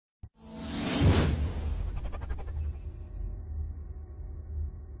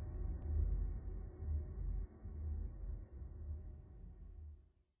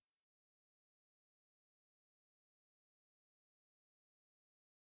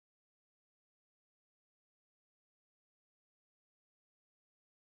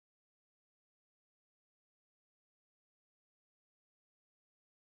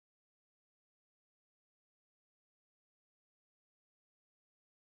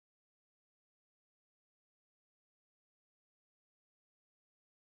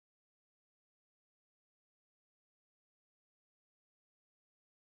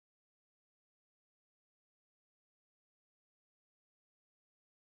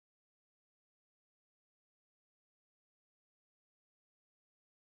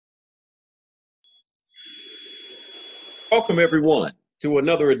Welcome, everyone, to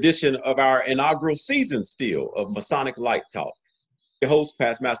another edition of our inaugural season still of Masonic Light Talk. Your host,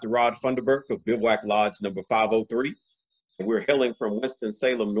 past Master Rodney Funderburk of Bivouac Lodge number 503. And we're hailing from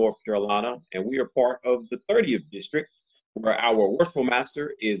Winston-Salem, North Carolina, and we are part of the 30th District, where our Worshipful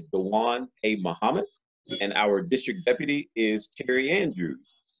Master is Dejuan A. Muhammad, and our District Deputy is Terry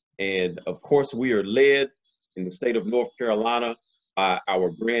Andrews. And of course, we are led in the state of North Carolina by our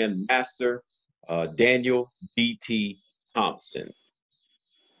Grand Master, Daniel D.T. Thompson.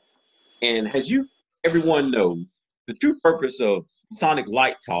 And as everyone knows, the true purpose of Masonic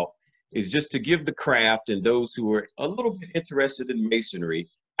Light Talk is just to give the craft and those who are a little bit interested in Masonry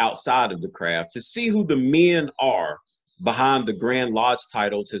outside of the craft to see who the men are behind the Grand Lodge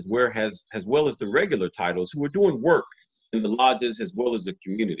titles as well as the regular titles who are doing work in the lodges as well as the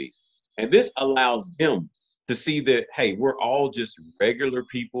communities. And this allows them to see that, hey, we're all just regular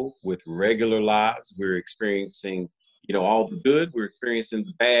people with regular lives. We're experiencing, all the good, we're experiencing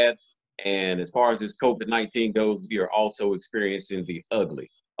the bad. And as far as this COVID-19 goes, we are also experiencing the ugly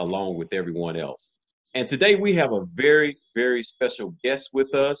along with everyone else. And today we have a very, very special guest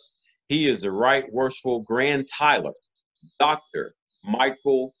with us. He is the Right Worshipful Grand Tyler, Dr.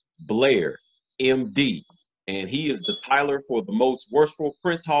 Michael Blair, MD. And he is the Tyler for the Most Worshipful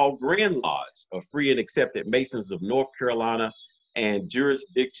Prince Hall Grand Lodge of Free and Accepted Masons of North Carolina and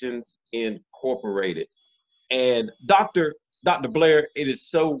Jurisdictions Incorporated. And Dr. Blair, it is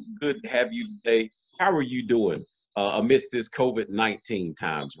so good to have you today. How are you doing amidst this COVID-19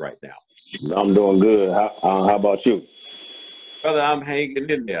 times right now? I'm doing good. How about you? Brother, I'm hanging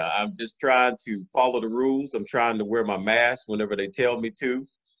in there. I'm just trying to follow the rules. I'm trying to wear my mask whenever they tell me to.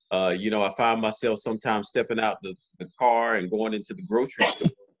 I find myself sometimes stepping out the car and going into the grocery store.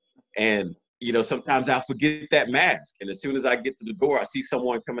 And, sometimes I forget that mask. And as soon as I get to the door, I see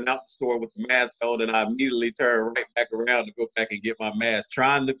someone coming out the store with the mask on, and I immediately turn right back around to go back and get my mask,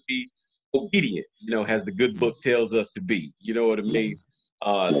 trying to be obedient, as the good book tells us to be. You know what I mean?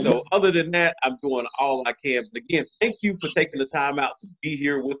 So other than that, I'm doing all I can. But again, thank you for taking the time out to be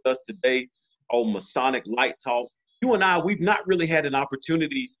here with us today on Masonic Light Talk. You and I, we've not really had an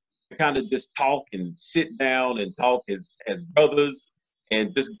opportunity to kind of just talk and sit down and talk as brothers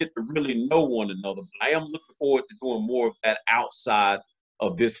and just get to really know one another. But I am looking forward to doing more of that outside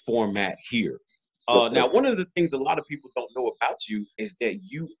of this format here. Now, one of the things a lot of people don't know about you is that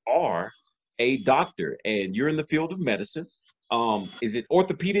you are a doctor and you're in the field of medicine. Is it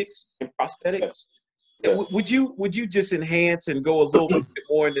orthopedics and prosthetics? Yes. Would you just enhance and go a little bit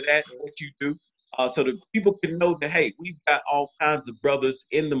more into that and what you do, so that people can know that, hey, we've got all kinds of brothers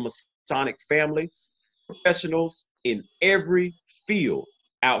in the Masonic family, professionals in every field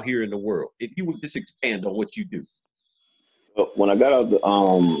out here in the world. If you would just expand on what you do. When I got out of the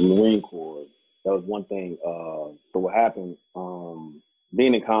Marine Corps, that was one thing. So what happened,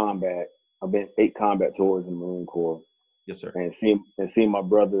 being in combat, I've been 8 combat tours in the Marine Corps. Yes, sir. And seeing my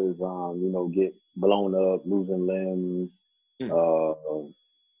brothers, get blown up, losing limbs.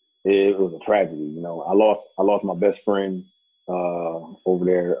 It was a tragedy. I lost my best friend over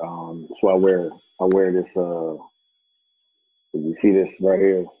there. So I wear this. You see this right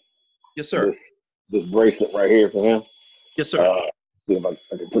here? Yes, sir. This bracelet right here for him. Yes, sir. See if I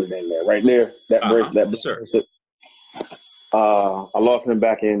can put it in there. Right there, that bracelet. Yes, sir. I lost him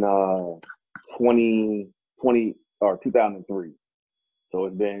back in 2020 or 2003. So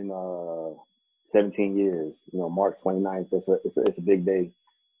it's been 17 years. March 29th. It's a big day.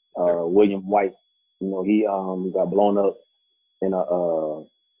 William White, he got blown up in a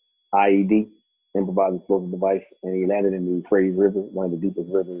IED, improvised explosive device, and he landed in the Euphrates River, one of the deepest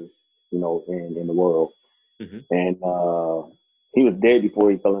rivers, in the world. Mm-hmm. And he was dead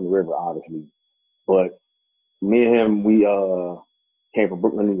before he fell in the river, obviously. But me and him, we came from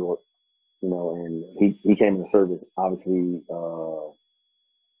Brooklyn, New York, and he came into service, obviously,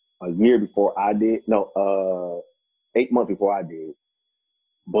 a year before I did. No, 8 months before I did.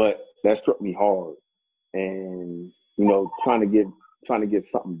 But that struck me hard, and trying to give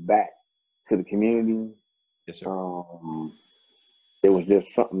something back to the community. Yes, sir. It was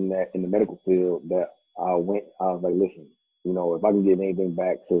just something that in the medical field that I was like, listen, if I can give anything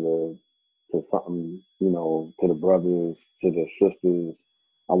back to something, to the brothers, to the sisters,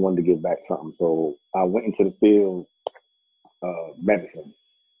 I wanted to give back something. So I went into the field of medicine.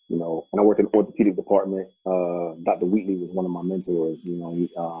 And I worked in the orthopedic department. Dr. Wheatley was one of my mentors. I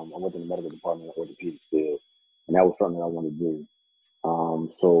went in the medical department in the orthopedics field, and that was something that I wanted to do.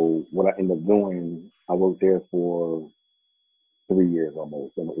 So what I ended up doing, I worked there for 3 years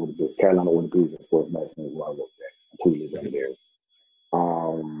almost in the Carolina Orthopedics and Sports Medicine is where I worked at. 2 years over there.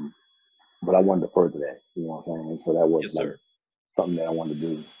 but I wanted to further that. You know what I'm saying? So that was Yes, like sir. something that I wanted to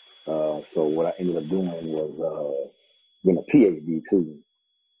do. So what I ended up doing was getting a PhD too,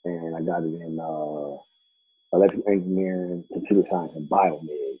 and I got it in electrical engineering, computer science, and biomed,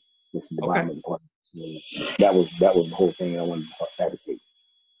 which is the Okay. biomed department. So that was the whole thing I wanted to start fabricating.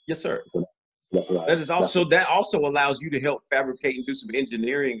 Yes, sir. So that's what That is also that also allows you to help fabricate and do some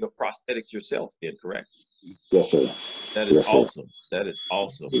engineering of prosthetics yourself. Then, correct? yes, sir. That is Yes, sir. awesome. That is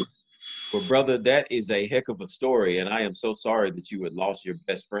awesome. Well, brother, that is a heck of a story, and I am so sorry that you had lost your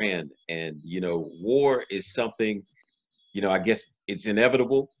best friend. And war is something. I guess it's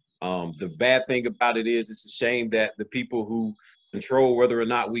inevitable. The bad thing about it is it's a shame that the people who control whether or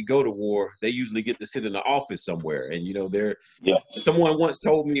not we go to war, they usually get to sit in the office somewhere. And Yeah. someone once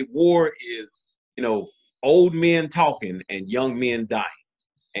told me war is, old men talking and young men dying.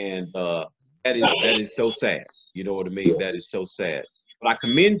 And that is so sad. You know what I mean? That Yes. is so sad. But I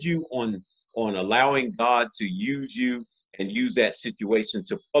commend you on allowing God to use you and use that situation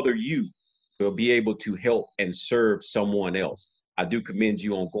to further you to be able to help and serve someone else. I do commend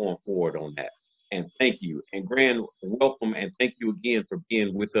you on going forward on that. And thank you. And Grand, welcome and thank you again for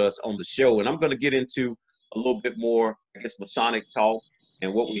being with us on the show. And I'm going to get into a little bit more, I guess, Masonic talk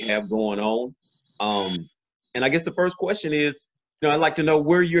and what we have going on. And I guess the first question is, I'd like to know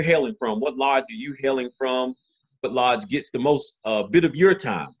where you're hailing from. What lodge are you hailing from? What lodge gets the most bit of your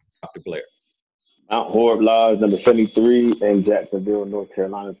time, Dr. Blair? Mount Horeb Lodge, number 73 in Jacksonville, North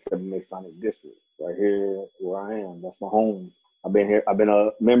Carolina, 7 Masonic District. Right here where I am. That's my home. I've been here. I've been a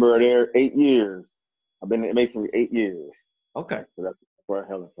member there 8 years. I've been in Masonry 8 years. Okay. So that's where I'm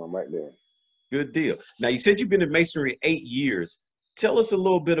hailing from, right there. Good deal. Now, you said you've been in Masonry 8 years. Tell us a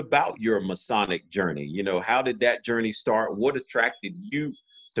little bit about your Masonic journey. How did that journey start? What attracted you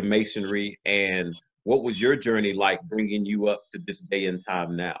to Masonry? And what was your journey like bringing you up to this day and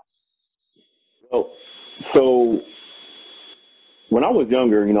time now? Well, so when I was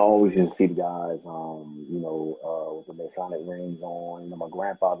younger, I always used to see the guys, with the Masonic rings on. My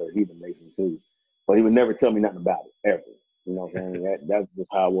grandfather, he's a Mason too, but he would never tell me nothing about it ever. You know what I'm saying? That's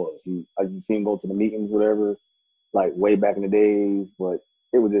just how it was. I just seen him go to the meetings, whatever, like way back in the days, but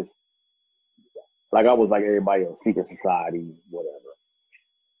it was just like I was like everybody else, secret society, whatever.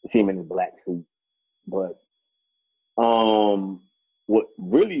 See him in his black suit, but what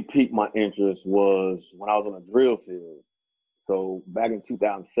really piqued my interest was when I was on a drill field. So back in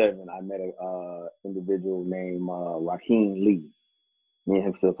 2007, I met a individual named Raheem Lee. Me and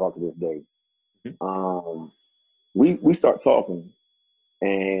him still talk to this day. We start talking,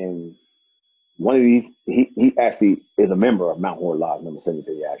 and one of these, he actually is a member of Mount Horeb Lodge, number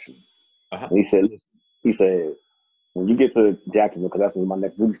 73, actually. And he said, when you get to Jacksonville, because that's my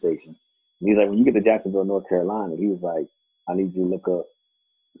next duty station, and he's like, when you get to Jacksonville, North Carolina, he was like, I need you to look up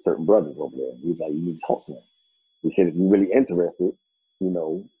certain brothers over there. He's like, you need to talk to them. He said, if you're really interested, you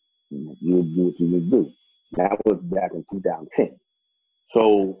do what you need to do. That was back in 2010.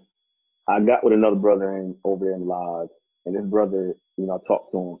 So I got with another brother over there in the lodge, and this brother, I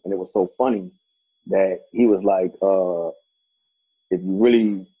talked to him, and it was so funny that he was like, if you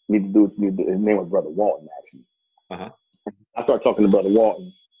really need to do what you need to do, his name was Brother Walton, actually. I started talking to Brother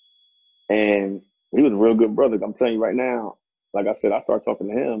Walton, and he was a real good brother. I'm telling you right now, like I said, I started talking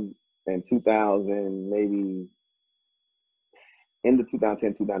to him in 2000, maybe into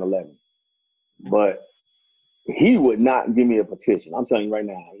 2010, 2011. But he would not give me a petition. I'm telling you right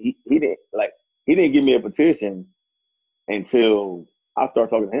now, he didn't give me a petition until I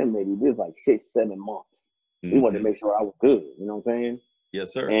started talking to him. Maybe it was like 6-7 months. He wanted to make sure I was good. You know what I'm saying?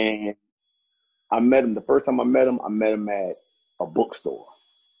 Yes, sir. And I met him. The first time I met him at a bookstore.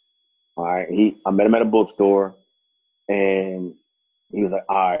 All right. I met him at a bookstore, and he was like,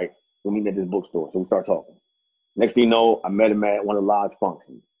 all right, we'll meet at this bookstore. So we start talking. Next thing you know, I met him at one of the lodge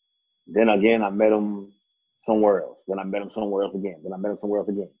functions. Then again, I met him somewhere else. Then I met him somewhere else again. Then I met him somewhere else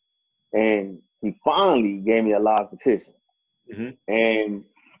again. And he finally gave me a lodge petition. And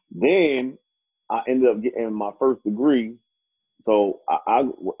then I ended up getting my first degree. So I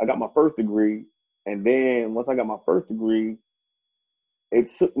got my first degree. And then once I got my first degree, it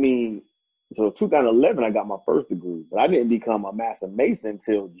took me, so 2011, I got my first degree. But I didn't become a Master Mason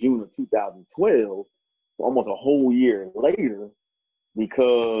until June of 2012, almost a whole year later,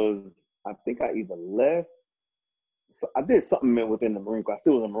 because I think I either left. So I did something within the Marine Corps. I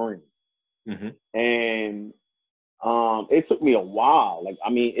still was a Marine. And it took me a while. Like, I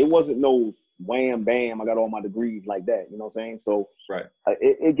mean, it wasn't no wham, bam, I got all my degrees like that. You know what I'm saying? So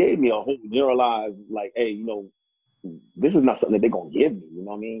it gave me a whole generalized, like, hey, this is not something that they're going to give me. You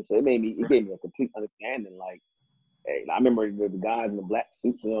know what I mean? So it gave me a complete understanding. Like, hey, I remember the guys in the black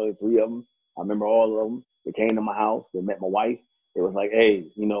suits, the 3 of them. I remember all of them. They came to my house. They met my wife. It was like,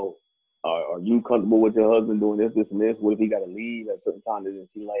 hey, you know, are you comfortable with your husband doing this, this, and this? What if he got to leave at a certain time? And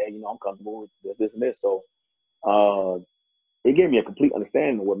she's like, hey, you know, I'm comfortable with this, this, and this. So it gave me a complete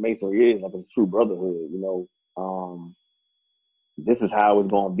understanding of what Masonry is, like it's true brotherhood, you know. This is how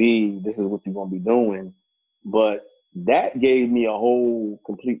it's going to be. This is what you're going to be doing. But that gave me a whole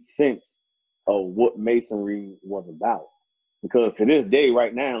complete sense of what Masonry was about. Because to this day,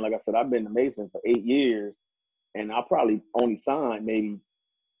 right now, like I said, I've been a Mason for 8 years, and I probably only signed maybe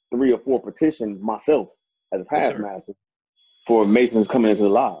 3 or 4 petitions myself as a past master for Masons coming into the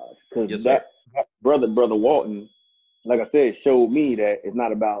lodge. Because that brother Walton, like I said, showed me that it's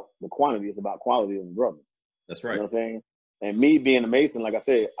not about the quantity, it's about quality of the brother. That's right. You know what I'm saying? And me being a Mason, like I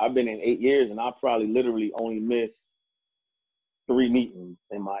said, I've been in 8 years, and I probably literally only missed 3 meetings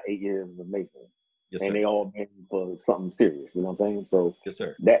in my 8 years of Mason. Yes, and sir. they all been for something serious, you know what I'm saying? So yes,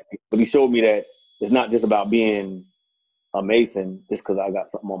 sir. But he showed me that it's not just about being a Mason just because I got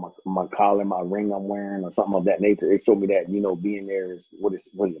something on my collar, my ring I'm wearing, or something of that nature. It showed me that, you know, being there is what it's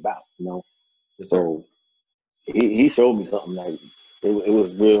about, you know? Yes, sir. So he showed me something like it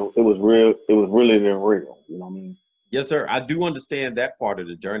was real. It was really real, you know what I mean? Yes, sir. I do understand that part of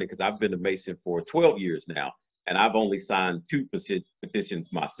the journey because I've been a Mason for 12 years now, and I've only signed 2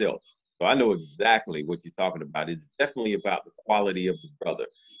 petitions myself. So I know exactly what you're talking about. It's definitely about the quality of the brother.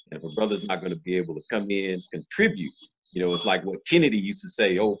 And if a brother's not going to be able to come in, contribute, you know, it's like what Kennedy used to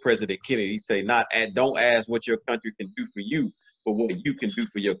say, old President Kennedy, he'd say, don't ask what your country can do for you, but what you can do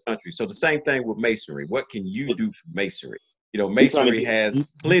for your country. So the same thing with Masonry. What can you do for Masonry? You know, Masonry has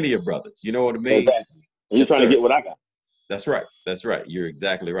plenty of brothers. You know what I mean? Exactly. You're trying to get what I got. That's right. That's right. You're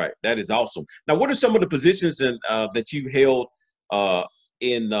exactly right. That is awesome. Now, what are some of the positions that you held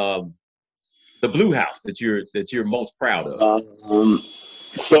in the Blue House that you're most proud of?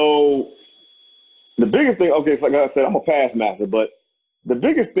 So the biggest thing, okay, so like I said, I'm a past master, but the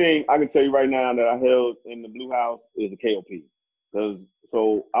biggest thing I can tell you right now that I held in the Blue House is the KOP.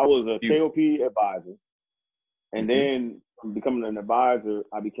 So I was a KOP advisor, and then from becoming an advisor,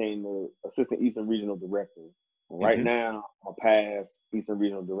 I became the assistant Eastern Regional Director. Right now, I'm a past Eastern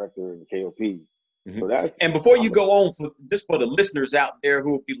Regional Director in the KOP. So that's, and before you go on, just for the listeners out there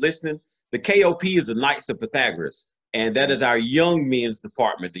who will be listening, the KOP is the Knights of Pythagoras, and that is our young men's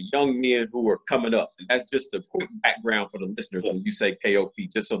department, the young men who are coming up. And that's just a quick background for the listeners when you say KOP,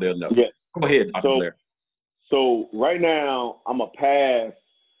 just so they'll know. Yes. Go ahead, Dr. Blair. So right now, I'm a past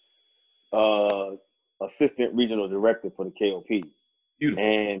assistant regional director for the KOP. Beautiful.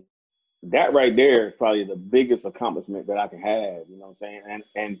 And that right there is probably the biggest accomplishment that I can have, you know what I'm saying?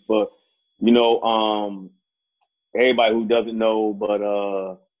 And for, you know, everybody who doesn't know, but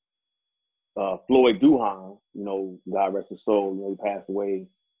Floyd Dejuan, you know, God rest his soul, you know, he passed away.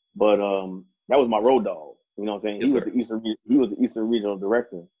 But that was my road dog, you know what I'm saying? Yes, he was the Eastern Regional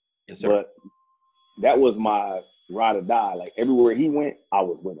Director. Yes, sir. But that was my ride or die. Like everywhere he went, I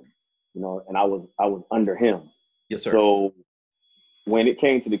was with him, you know, and I was under him. Yes, sir. So when it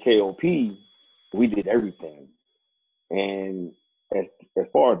came to the KOP, we did everything. And as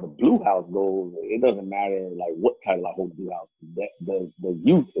far as the Blue House goes, it doesn't matter like what title I hold the Blue House. The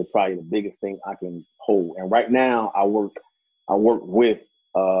youth is probably the biggest thing I can hold. And right now I work with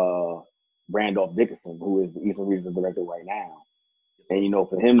Randolph Dickinson, who is the Eastern Regional Director right now. And you know,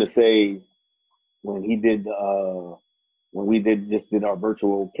 for him to say when he did when we did our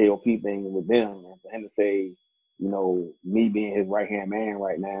virtual KOP thing with them, and for him to say, you know, me being his right hand man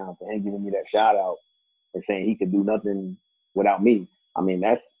right now, for him giving me that shout out and saying he could do nothing without me. I mean,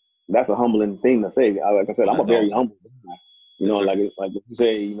 that's a humbling thing to say. Like I said, I'm a very humble guy. You know, like if you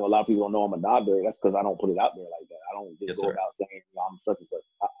say, you know, a lot of people don't know I'm a doctor. That's because I don't put it out there like that. I don't just go about saying, you know, I'm such and such.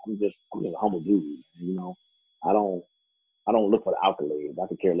 I'm just a humble dude. You know, I don't look for the accolades. I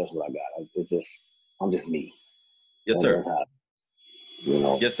could care less what I got. It's just I'm just me. Yes, sir. You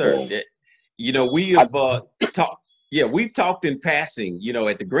know. Yes, sir. So, you know, we have talked. Yeah, we've talked in passing. You know,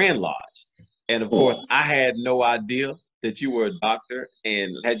 at the Grand Lodge, and of course, I had no idea that you were a doctor.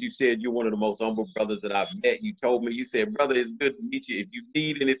 And as you said, you're one of the most humble brothers that I've met. You told me, you said, brother, it's good to meet you. If you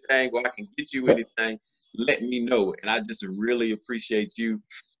need anything or I can get you anything, let me know. And I just really appreciate you,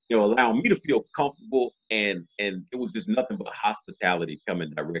 you know, allowing me to feel comfortable. And it was just nothing but hospitality coming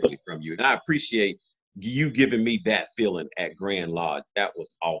directly from you. And I appreciate you giving me that feeling at Grand Lodge. That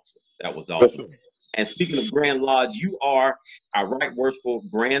was awesome. That was awesome. And speaking of Grand Lodge, you are our Right Worshipful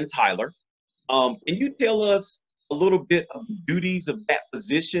Grand Tyler. Can you tell us a little bit of the duties of that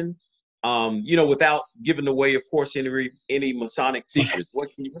position? You know, without giving away, of course, any Masonic secrets.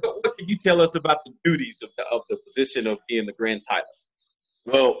 What can you tell us about the duties of the position of being the Grand Tyler?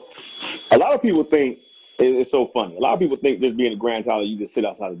 Well, a lot of people think it's so funny. A lot of people think just being a Grand Tyler, you just sit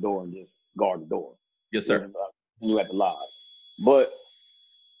outside the door and just guard the door. Yes, sir. You at the lodge. But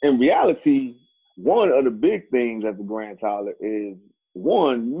in reality, one of the big things at the Grand Tyler is,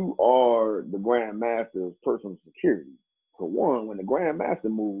 one, you are the Grand Master's personal security. So one, when the Grand Master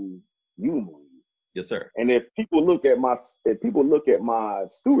moves, you move. Yes, sir. And if people look at my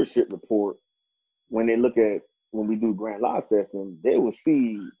stewardship report, when we do Grand Lodge sessions, they will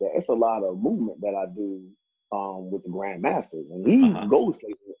see that it's a lot of movement that I do with the Grand Master. When he goes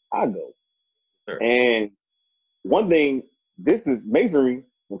places, I go. Sure. And one thing, this is Masonry.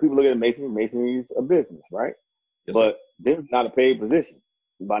 When people look at Masonry, Masonry is a business, right? Yes, but this is not a paid position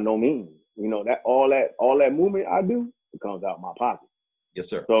by no means. You know, that all that movement I do, it comes out of my pocket. Yes,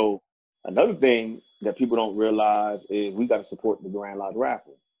 sir. So another thing that people don't realize is we got to support the Grand Lodge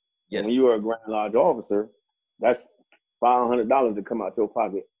raffle. Yes. When you are a Grand Lodge officer, that's $500 to come out your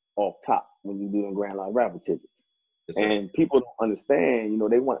pocket off top when you do the Grand Lodge raffle tickets. Yes, and people don't understand, you know,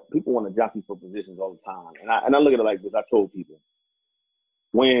 people want to jockey for positions all the time. And I look at it like this. I told people,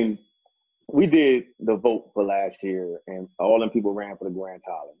 when we did the vote for last year and all them people ran for the Grand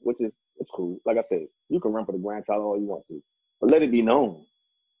Tyler, it's cool. Like I said, you can run for the Grand Tyler all you want to, but let it be known,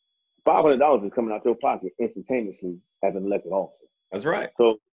 $500 is coming out your pocket instantaneously as an elected officer. That's right.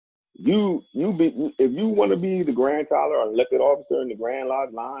 So if you want to be the Grand Tyler or elected officer in the Grand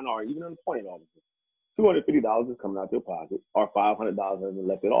Lodge line or even an appointed officer, $250 is coming out your pocket, or $500 as an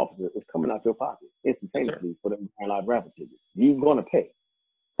elected officer is coming out your pocket instantaneously for the Grand Lodge raffle tickets. You're gonna pay.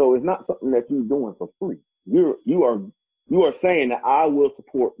 So it's not something that you're doing for free. You are saying that I will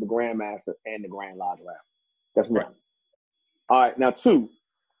support the Grand Master and the Grand Lodge raffle. That's one. Right. All right, now two,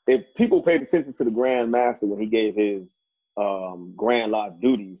 if people paid attention to the Grand Master when he gave his Grand Lodge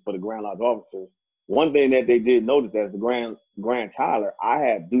duties for the Grand Lodge officers, one thing that they did notice as the Grand Tyler, I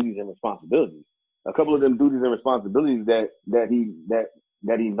have duties and responsibilities. A couple of them duties and responsibilities that he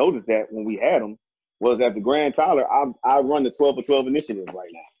noticed that when we had him was at the Grand Tyler, I run the 12 for 12 initiative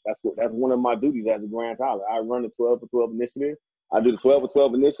right now. That's one of my duties as the Grand Tyler. I run the 12 for 12 initiative. I do the 12 for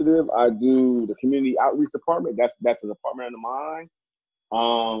 12 initiative. I do the community outreach department. That's a department under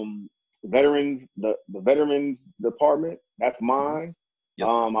mine. Veterans, the veterans department, that's mine. Yes.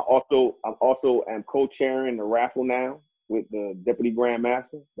 I'm also am co-chairing the raffle now with the Deputy Grand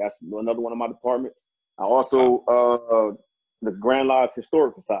Master. That's another one of my departments. I also the Grand Lodge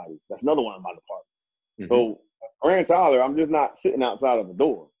Historic Society. That's another one of my departments. Mm-hmm. So Grand Tyler, I'm just not sitting outside of the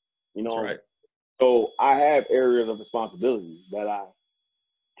door. You know, that's right. So I have areas of responsibility that I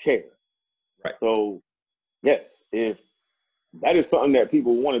chair. Right. So yes, if that is something that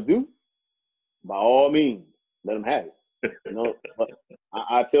people want to do, by all means, let them have it. You know, but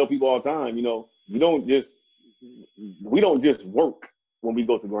I tell people all the time, you know, we don't just work when we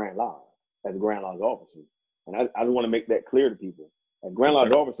go to Grand Lodge as a Grand Lodge officer. And I just want to make that clear to people. As Grand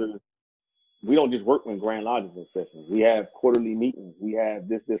Lodge officers, we don't just work when Grand Lodge is in session. We have quarterly meetings. We have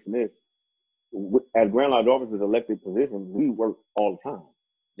this, and this. As Grand Lodge officers, elected positions, we work all the time.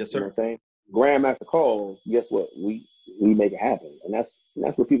 Yes, sir. You know what I'm saying? Grand Master calls, guess what? We make it happen. And that's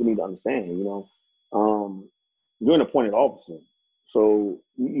what people need to understand, you know. You're an appointed officer. So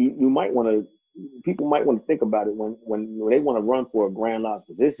you might want to, people might want to think about it when they want to run for a Grand Lodge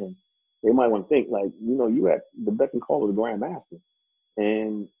position. They might want to think like, you know, you at the beck and call of the Grand Master.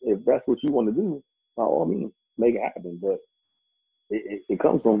 And if that's what you want to do, by all means, make it happen. But it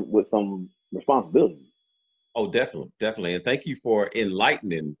comes with some responsibility. Oh, definitely. And thank you for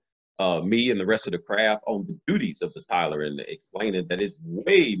enlightening me and the rest of the craft on the duties of the Tyler and explaining that it's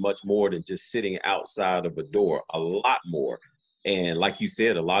way much more than just sitting outside of a door, a lot more. And like you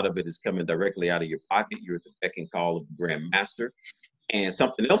said, a lot of it is coming directly out of your pocket. You're at the beck and call of the Grand Master. And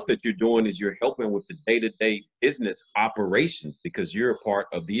something else that you're doing is you're helping with the day-to-day business operations because you're a part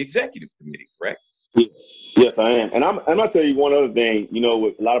of the executive committee, correct? Yes, I am. And I'll tell you one other thing, you know,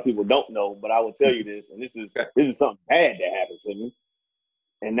 what a lot of people don't know, but I will tell you this, and this is something bad that happened to me.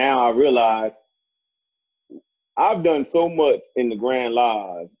 And now I realize I've done so much in the Grand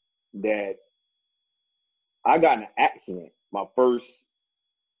Lodge that I got in an accident my first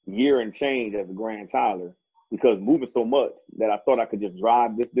year and change as a Grand Tyler because moving so much that I thought I could just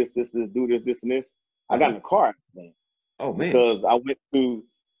drive this, do this, and this. I got in a car accident. Oh man! Because I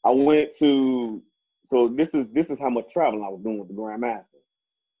went to. So this is how much traveling I was doing with the Grand Master.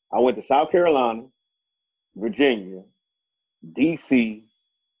 I went to South Carolina, Virginia, DC,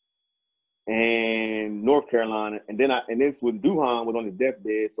 and North Carolina, and this was Dejuan was on his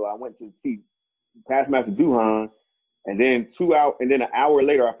deathbed, so I went to see past Master Dejuan, and then an hour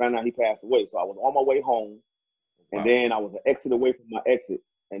later I found out he passed away. So I was on my way home, And then I was an exit away from my exit.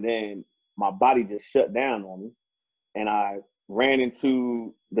 And then my body just shut down on me. And I ran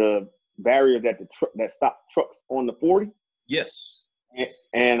into the barrier that stopped trucks on the 40. Yes.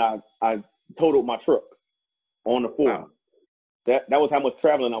 And I totaled my truck on the 40. Wow. That was how much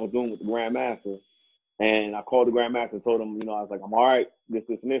traveling I was doing with the Grand Master. And I called the Grand Master and told him, you know, I was like, I'm all right, this,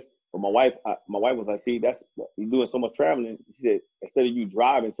 and this. But my wife was like, see, you're doing so much traveling. She said, instead of you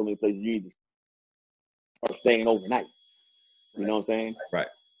driving so many places, you need to start staying overnight. You know what I'm saying? Right.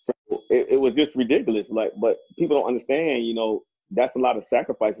 So it was just ridiculous. Like, but people don't understand, you know, that's a lot of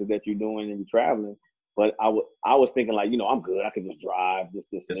sacrifices that you're doing and you're traveling. But I was thinking like, you know, I'm good. I can just drive this,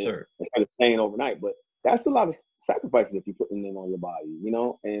 Yes, and this sir. instead of staying overnight. But that's a lot of sacrifices that you're putting in on your body, you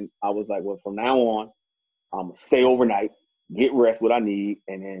know? And I was like, well, from now on, I'm going to stay overnight, get rest, what I need,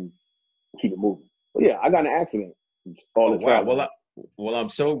 and then keep it moving. But yeah, I got in an accident. Oh, wow. Well, I'm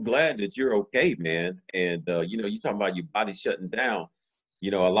so glad that you're okay, man. And, you know, you talking about your body shutting down. You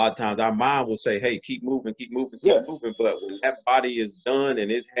know, a lot of times our mind will say, hey, keep moving, keep moving, keep moving. But when that body is done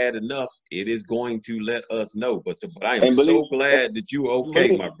and it's had enough, it is going to let us know. But I am so glad that you're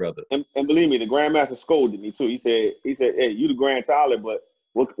okay, my brother. And believe me, the Grandmaster scolded me too. He said, hey, you the Grand Tyler, but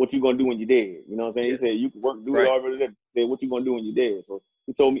what you gonna do when you're dead? You know what I'm saying? Yeah. He said, you can work, do it all over there. He said, what you gonna do when you're dead? So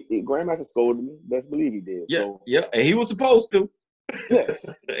he told me, Grandmaster scolded me. Best believe he did. Yeah, So, yeah, and he was supposed to. Yes.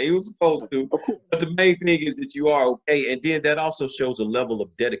 He was supposed to. But the main thing is that you are okay. And then that also shows a level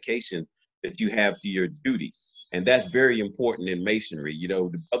of dedication that you have to your duties. And that's very important in Masonry. You know,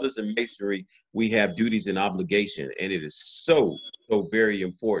 the brothers in Masonry, we have duties and obligation. And it is so very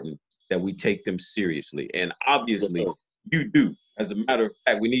important that we take them seriously. And obviously, you do. As a matter of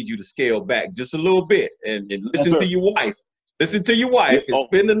fact, we need you to scale back just a little bit and listen to your wife. Listen to your wife and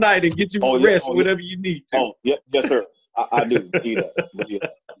spend the night and get you rest whatever you need to. Oh, yeah, yes, sir. I do. Believe that.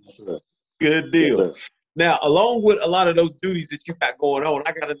 Yes, sir. Good deal. Yes, now, along with a lot of those duties that you got going on,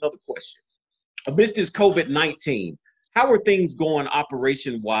 I got another question. Amidst this COVID-19, how are things going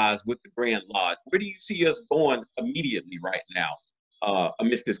operation-wise with the Grand Lodge? Where do you see us going immediately right now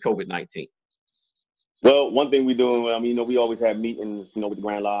amidst this COVID-19? Well, one thing we're doing, I mean, you know, we always have meetings, you know, with the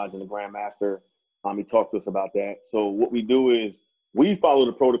Grand Lodge and the Grand Master. He talked to us about that. So what we do is we follow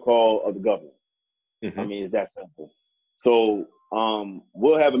the protocol of the government. I mean, it's that simple. So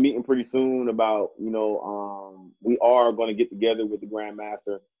we'll have a meeting pretty soon about, you know, we are going to get together with the Grand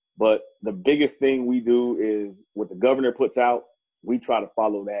Master. But the biggest thing we do is what the governor puts out, we try to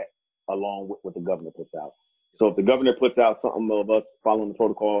follow that along with what the governor puts out. So if the governor puts out something of us following the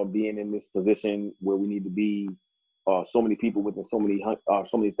protocol, being in this position where we need to be so many people within so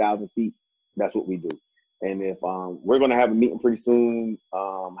many thousand feet, that's what we do. And if we're going to have a meeting pretty soon,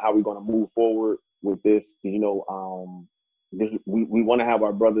 how we're going to move forward with this, you know, we want to have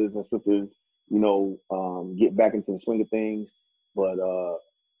our brothers and sisters, you know, get back into the swing of things, but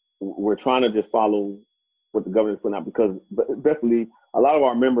we're trying to just follow what the government's putting out because, especially, a lot of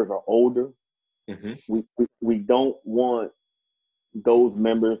our members are older. We don't want those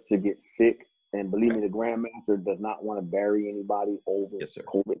members to get sick, and believe me, the Grand Master does not want to bury anybody over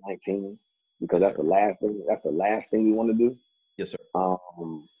COVID-19 because that's the last thing. That's the last thing we want to do. Yes, sir.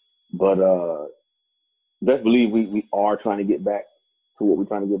 But best believe we are trying to get back to what we're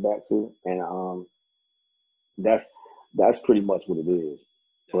trying to get back to, and that's pretty much what it is.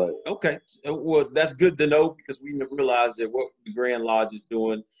 But okay, well, that's good to know because we realize that what the Grand Lodge is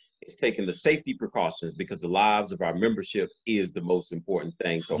doing is taking the safety precautions because the lives of our membership is the most important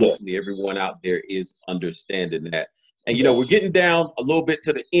thing. So hopefully everyone out there is understanding that. And you know, we're getting down a little bit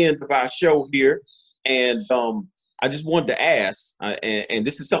to the end of our show here, and I just wanted to ask, and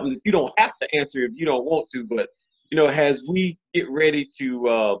this is something that you don't have to answer if you don't want to, but you know, as we get ready to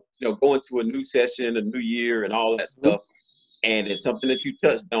you know, go into a new session, a new year, and all that stuff. And it's something that you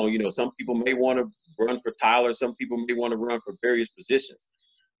touched on. You know, some people may want to run for Tyler. Some people may want to run for various positions.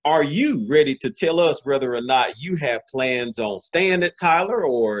 Are you ready to tell us whether or not you have plans on staying at Tyler,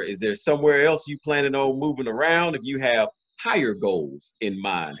 or is there somewhere else you planning on moving around if you have higher goals in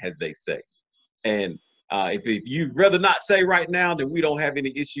mind, as they say? And if you'd rather not say right now, then we don't have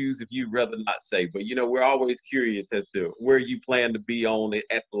any issues if you'd rather not say. But, you know, we're always curious as to where you plan to be on it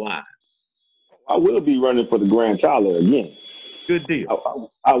at the line. I will be running for the Grand Tyler again. Good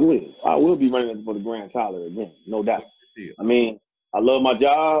deal. I will be running for the Grand Tyler again, no doubt. I mean, I love my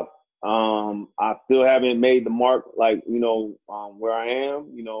job. I still haven't made the mark, like, you know, where I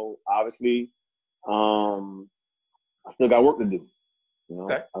am. You know, obviously, I still got work to do. You know,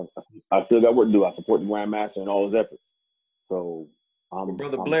 I still got work to do. I support the Grand Master and all his efforts. So,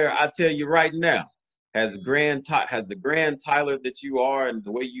 Brother Blair, I tell you right now, has the Grand Tyler that you are and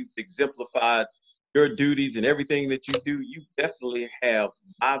the way you've exemplified your duties and everything that you do, you definitely have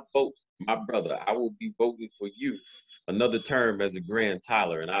my vote, my brother. I will be voting for you another term as a Grand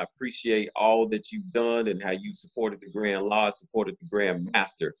Tyler. And I appreciate all that you've done and how you supported the Grand Lodge, supported the Grand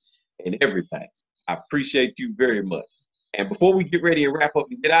Master and everything. I appreciate you very much. And before we get ready and wrap up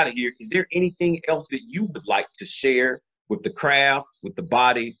and get out of here, is there anything else that you would like to share with the craft, with the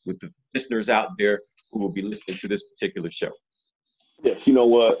body, with the listeners out there who will be listening to this particular show? Yes, you know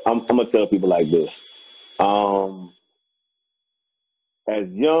what? I'm gonna tell people like this. As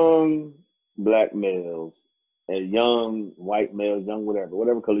young black males, as young white males, young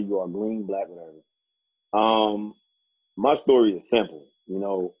whatever color you are, green, black, whatever. My story is simple. You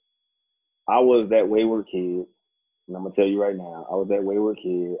know, I was that wayward kid, and I'm gonna tell you right now, I was that wayward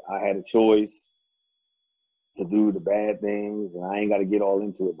kid. I had a choice to do the bad things, and I ain't got to get all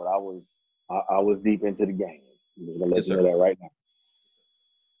into it, but I was deep into the game. I'm just gonna let you know that right now.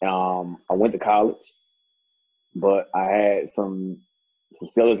 I went to college, but I had some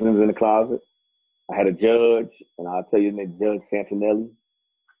skeletons in the closet. I had a judge, and I'll tell you, named Judge Santinelli.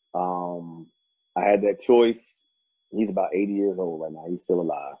 I had that choice. He's about 80 years old right now. He's still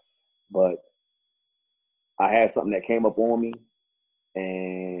alive. But I had something that came up on me,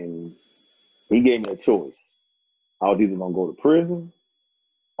 and he gave me a choice. I was either going to go to prison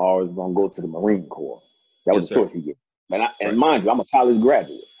or I was going to go to the Marine Corps. That was the choice he gave me. And mind you, I'm a college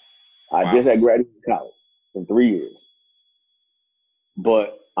graduate. I just had graduated college in 3 years.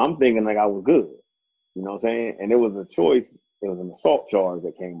 But I'm thinking like I was good. You know what I'm saying? And it was a choice. It was an assault charge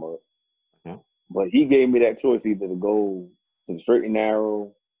that came up. But he gave me that choice either to go to the straight and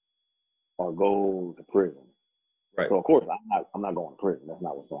narrow or go to prison. Right. So of course I'm not going to prison. That's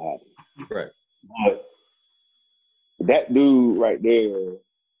not what's gonna happen. Right. But that dude right there,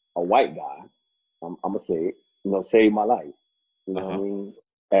 a white guy, I'm gonna say it, you know, saved my life. You know what I mean?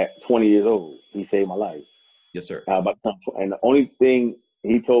 At 20 years old, he saved my life. Yes, sir. And the only thing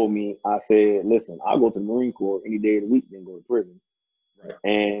he told me, I said, listen, I'll go to the Marine Corps any day of the week, then go to prison. Right.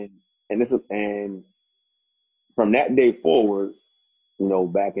 And from that day forward, you know,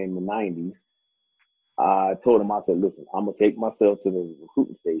 back in the 90s, I told him, I said, listen, I'm going to take myself to the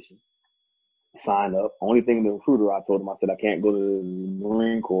recruiting station, sign up. Only thing the recruiter, I told him, I said, I can't go to the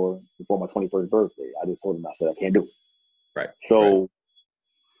Marine Corps before my 21st birthday. I just told him, I said, I can't do it. Right. So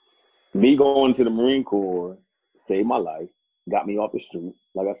me going to the Marine Corps saved my life, got me off the street.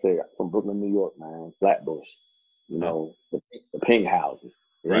 Like I said, from Brooklyn, New York, man, Flatbush, you know, the pink houses.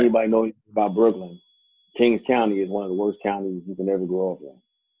 If anybody knows about Brooklyn, Kings County is one of the worst counties you can ever grow up in.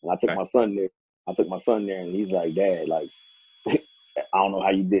 And I took my son there. And he's like, Dad, like, I don't know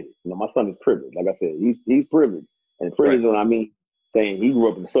how you did it. You know, my son is privileged. Like I said, he's privileged. And privileged, what I mean, saying he grew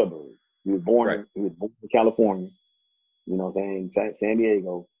up in the suburbs. He was born in California, you know what I'm saying, San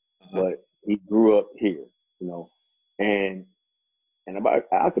Diego, but he grew up here, you know. And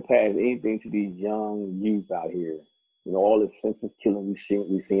I could pass anything to these young youth out here. You know, all this senseless killing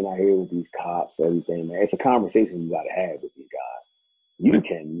we seen out here with these cops, everything, man. It's a conversation you got to have with these guys. You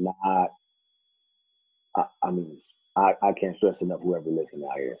cannot, I can't stress enough, whoever listens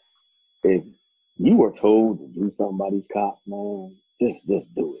out here. If you were told to do something by these cops, man, just do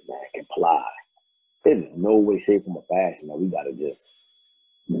it, man. Comply. There is no way, shape, or fashion that we got to just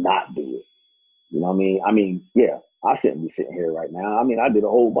not do it. You know what I mean? Yeah, I shouldn't be sitting here right now. I mean, I did a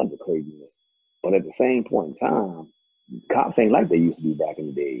whole bunch of craziness. But at the same point in time, cops ain't like they used to be back in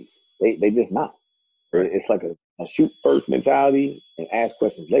the days. They just not. It's like a shoot first mentality and ask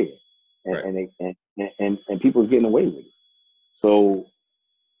questions later. And people's getting away with it. So,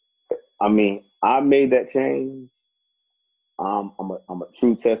 I mean, I made that change. I'm a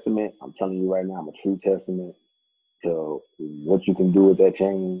true testament. I'm telling you right now, I'm a true testament to what you can do with that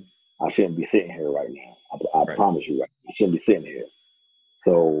change. I shouldn't be sitting here right now. I promise you, I shouldn't be sitting here.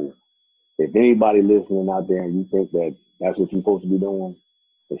 So if anybody listening out there and you think that that's what you're supposed to be doing,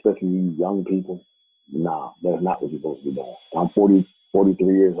 especially you young people, nah, that's not what you're supposed to be doing. I'm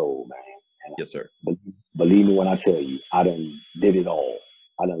 43 years old, man. And yes, sir. Believe me when I tell you, I done did it all.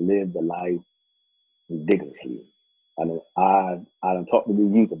 I done lived the life ridiculously. I done talked to the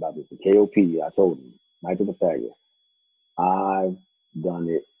youth about this, the KOP, I told them, Knights of the Fabulous. I've done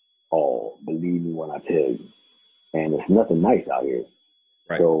it all. Believe me when I tell you. And it's nothing nice out here.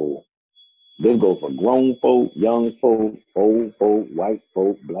 Right. So this goes for grown folk, young folk, old folk, white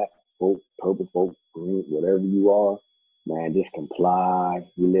folk, black folk, purple folk, green, whatever you are. Man, just comply.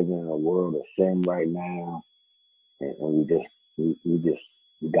 We live in a world of sin right now. And we gotta do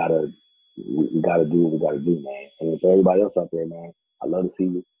what we gotta do, man. And for everybody else out there, man, I love to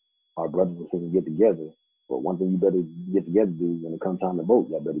see our brothers and sisters get together. But one thing you better get together do when it comes time to vote,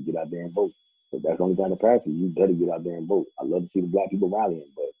 y'all better get out there and vote. If that's the only time to pass it, you better get out there and vote. I love to see the black people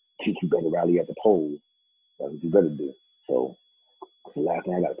rallying, but you better rally at the polls. That's what you better do. So that's the last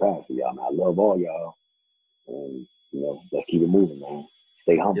thing I got to pass for y'all, man. I love all y'all. And, let's keep it moving, man.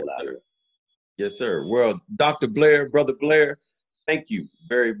 Stay humble out here. Yes, sir. Well, Dr. Blair, Brother Blair, thank you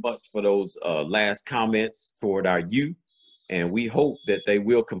very much for those last comments toward our youth. And we hope that they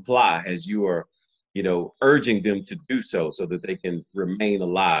will comply as you are, urging them to do so that they can remain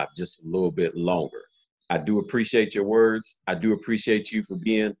alive just a little bit longer. I do appreciate your words. I do appreciate you for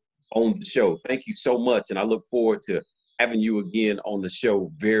being on the show. Thank you so much. And I look forward to having you again on the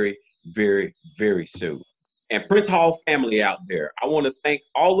show very, very, very soon. And Prince Hall family out there, I want to thank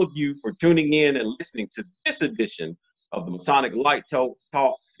all of you for tuning in and listening to this edition of the Masonic Light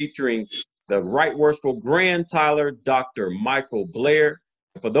Talk featuring the Right Worshipful Grand Tyler, Dr. Michael Blair.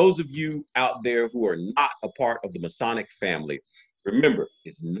 For those of you out there who are not a part of the Masonic family, remember,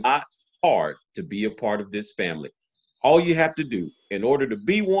 it's not hard to be a part of this family. All you have to do in order to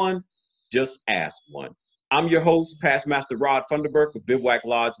be one, just ask one. I'm your host, Past Master Rod Funderburk of Bivouac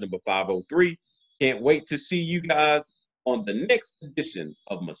Lodge number 503. Can't wait to see you guys on the next edition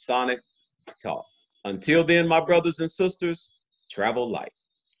of Masonic Talk. Until then, my brothers and sisters, travel light.